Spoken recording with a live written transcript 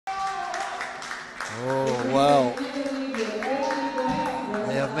Oh, wow.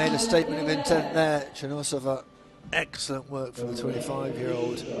 They have made a statement of intent there. Chernosova, excellent work for the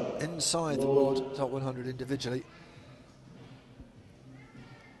 25-year-old inside the world top 100 individually.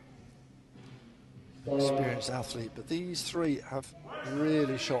 Experienced athlete, but these three have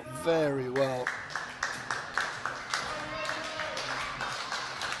really shot very well.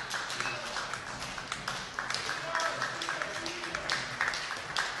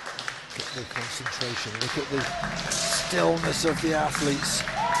 Look at the concentration, look at the stillness of the athletes.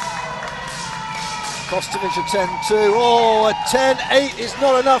 Kostovic a 10-2, oh, a 10-8 is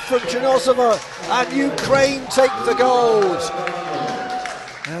not enough from Chernosova, and Ukraine take the gold.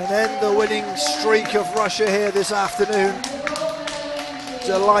 And end the winning streak of Russia here this afternoon.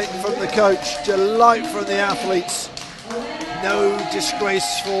 Delight from the coach, delight from the athletes. No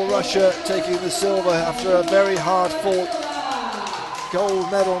disgrace for Russia taking the silver after a very hard-fought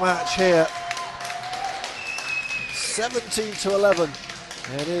gold medal match here. 17-11.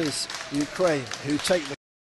 It is Ukraine who take the